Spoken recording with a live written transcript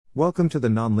Welcome to the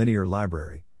Nonlinear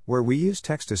Library, where we use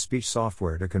text-to-speech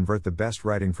software to convert the best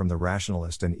writing from the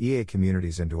Rationalist and EA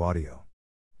communities into audio.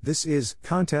 This is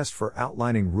Contest for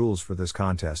Outlining Rules for this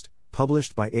contest,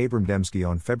 published by abramdemski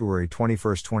on February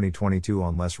 21, 2022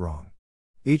 on LessWrong.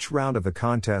 Each round of the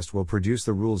contest will produce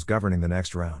the rules governing the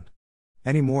next round.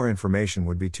 Any more information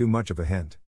would be too much of a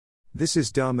hint. This is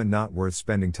dumb and not worth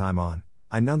spending time on.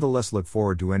 I nonetheless look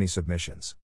forward to any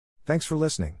submissions. Thanks for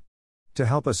listening. To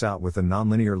help us out with the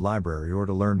Nonlinear Library or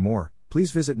to learn more,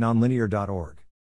 please visit nonlinear.org.